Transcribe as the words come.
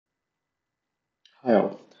Hi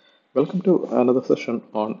all, welcome to another session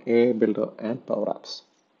on AI Builder and Power Apps.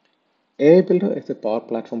 AI Builder is a power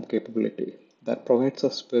platform capability that provides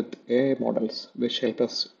us with AI models which help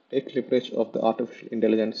us take leverage of the artificial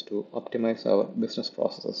intelligence to optimize our business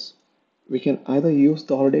processes. We can either use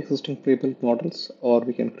the already existing pre-built models or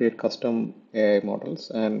we can create custom AI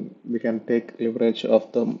models and we can take leverage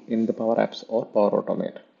of them in the Power Apps or Power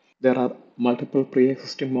Automate. There are multiple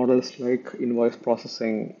pre-existing models like invoice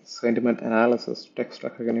processing, sentiment analysis, text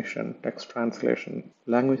recognition, text translation,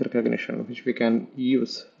 language recognition, which we can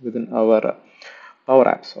use within our Power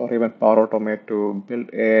Apps or even Power Automate to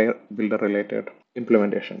build AI Builder related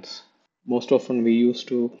implementations. Most often we used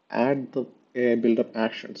to add the AI Builder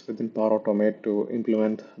actions within Power Automate to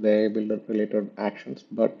implement the AI Builder related actions,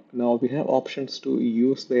 but now we have options to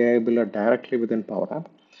use the AI Builder directly within Power App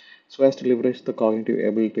so as to leverage the cognitive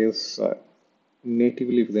abilities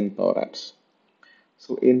natively within Power Apps.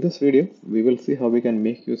 So in this video, we will see how we can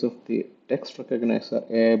make use of the text recognizer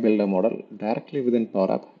AI Builder model directly within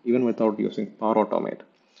Power App, even without using Power Automate.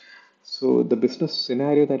 So the business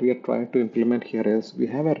scenario that we are trying to implement here is we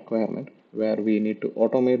have a requirement where we need to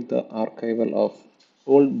automate the archival of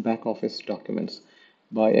old back office documents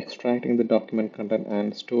by extracting the document content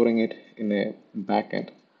and storing it in a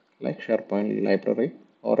backend like SharePoint library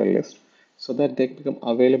or a list so that they become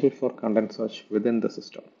available for content search within the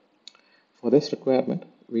system. For this requirement,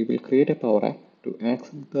 we will create a Power App to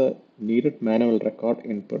access the needed manual record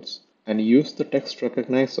inputs and use the text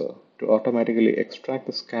recognizer to automatically extract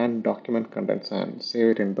the scanned document contents and save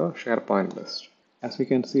it in the SharePoint list. As we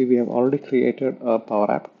can see, we have already created a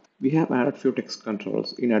Power App. We have added few text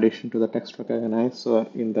controls in addition to the text recognizer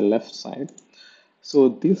in the left side. So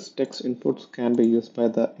these text inputs can be used by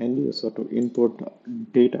the end user to input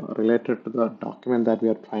data related to the document that we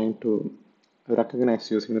are trying to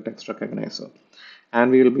recognize using the text recognizer.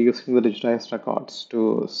 And we will be using the digitized records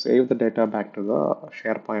to save the data back to the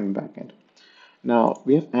SharePoint backend. Now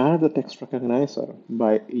we have added the text recognizer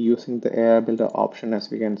by using the AI Builder option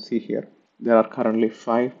as we can see here. There are currently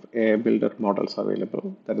 5 AI Builder models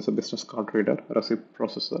available. That is a business card reader, receipt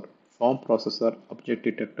processor, form processor, object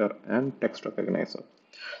detector, and text recognizer.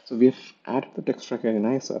 So we have added the text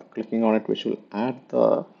recognizer, clicking on it, which will add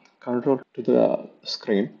the control to the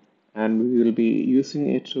screen, and we will be using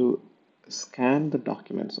it to scan the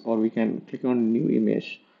documents, or we can click on new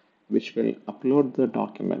image, which will upload the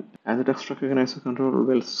document, and the text recognizer control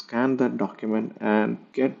will scan that document and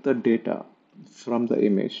get the data from the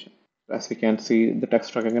image. As we can see, the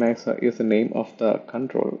text recognizer is the name of the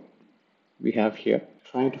control we have here.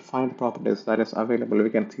 Trying to find properties that is available, we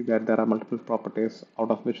can see that there are multiple properties,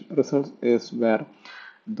 out of which results is where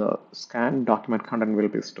the scanned document content will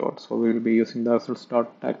be stored. So we will be using the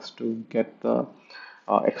results.txt to get the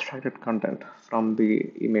extracted content from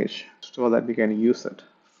the image so that we can use it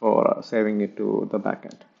for saving it to the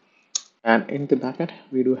backend. And in the backend,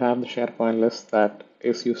 we do have the SharePoint list that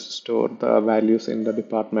is used to store the values in the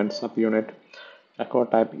department, subunit,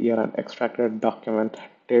 record type, year, and extracted document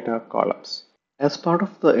data columns. As part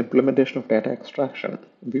of the implementation of data extraction,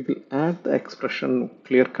 we will add the expression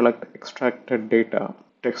clear collect extracted data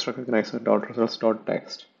text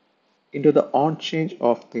recognizer.results.txt into the on change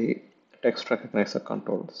of the text recognizer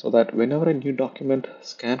control so that whenever a new document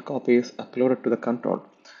scan copy is uploaded to the control,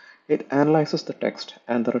 it analyzes the text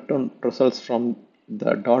and the return results from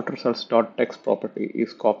the .results.text property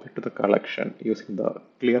is copied to the collection using the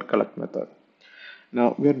clear collect method.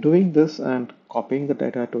 Now we are doing this and copying the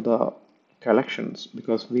data to the collections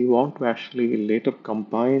because we want to actually later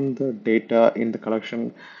combine the data in the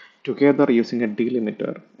collection together using a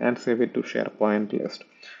delimiter and save it to SharePoint list.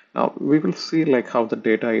 Now we will see like how the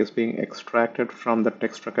data is being extracted from the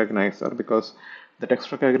text recognizer because the text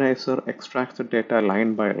recognizer extracts the data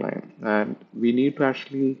line by line and we need to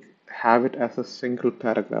actually have it as a single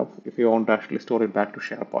paragraph if you want to actually store it back to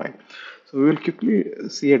SharePoint. So we will quickly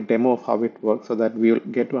see a demo of how it works so that we'll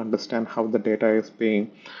get to understand how the data is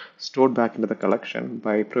being stored back into the collection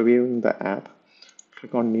by previewing the app.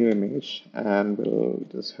 Click on new image and we'll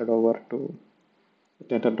just head over to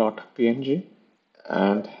data.png,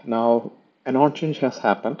 and now an on change has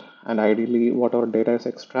happened, and ideally whatever data is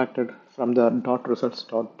extracted from the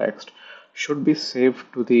 .results.txt should be saved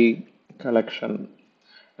to the collection.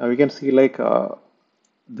 Now we can see like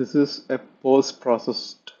this is a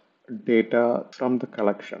post-processed data from the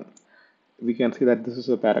collection. We can see that this is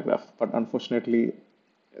a paragraph, but unfortunately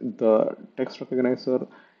the text recognizer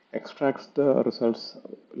extracts the results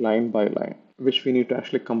line by line, which we need to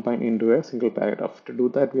actually combine into a single paragraph. To do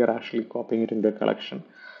that, we are actually copying it into a collection.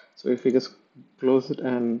 So if we just close it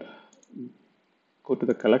and go to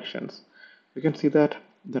the collections, we can see that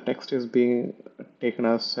the text is being taken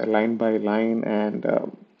as a line by line, and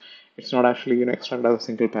it's not actually extracted as a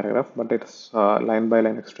single paragraph, but it's line by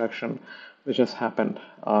line extraction which has happened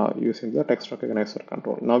using the text recognizer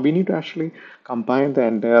control. Now we need to actually combine the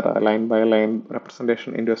entire line by line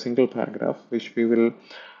representation into a single paragraph, which we will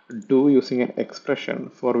do using an expression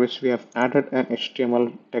for which we have added an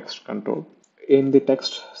HTML text control. In the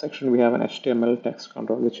text section, we have an HTML text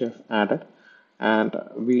control which we have added, and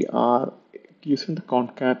we are using the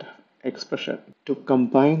concat expression to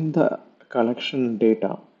combine the collection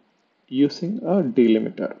data using a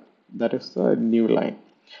delimiter, that is the new line,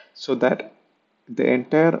 so that the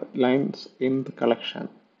entire lines in the collection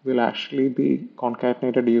will actually be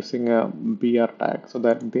concatenated using a br tag, so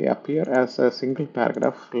that they appear as a single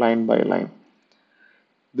paragraph line by line.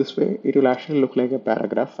 This way it will actually look like a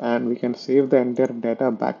paragraph, and we can save the entire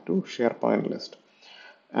data back to SharePoint list.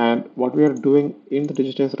 And what we are doing in the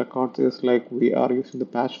digitize records is like we are using the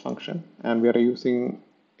patch function, and we are using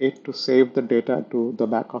it to save the data to the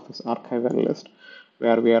back office archival list,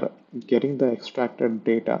 where we are getting the extracted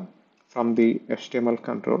data from the HTML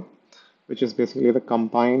control, which is basically the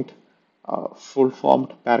combined full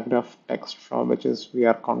formed paragraph text from which is we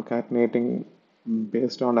are concatenating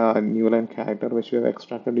based on a new line character which we have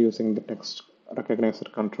extracted using the text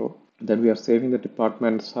recognizer control. Then we are saving the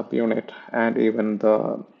department subunit and even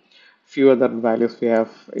the few other values we have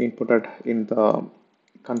inputted in the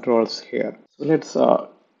controls here. So let's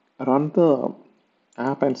run the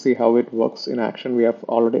app and see how it works in action. We have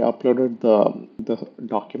already uploaded the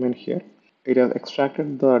document here. It has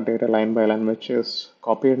extracted the data line by line, which is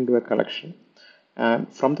copied into a collection.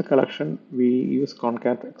 And from the collection, we use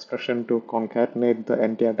concat expression to concatenate the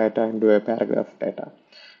entire data into a paragraph data.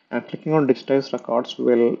 And clicking on digitize records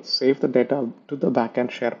will save the data to the backend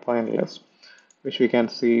SharePoint list, which we can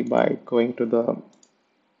see by going to the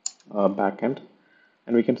backend.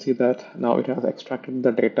 And we can see that now it has extracted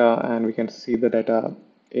the data, and we can see the data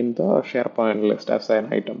in the SharePoint list as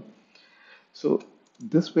an item. So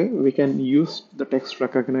this way we can use the text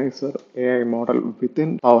recognizer AI model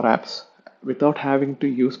within Power Apps without having to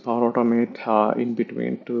use Power Automate in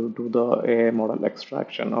between to do the AI model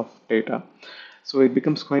extraction of data. So it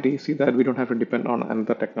becomes quite easy that we don't have to depend on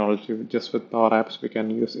another technology. Just with Power Apps, we can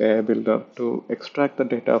use AI Builder to extract the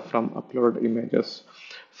data from uploaded images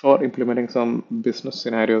for implementing some business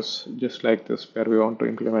scenarios just like this, where we want to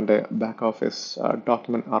implement a back office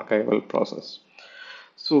document archival process.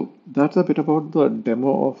 So that's a bit about the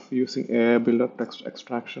demo of using AI Builder text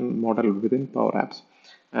extraction model within Power Apps.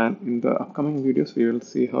 And in the upcoming videos, we will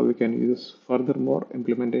see how we can use furthermore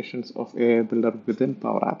implementations of AI Builder within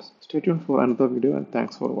Power Apps. Stay tuned for another video, and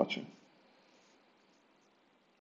thanks for watching.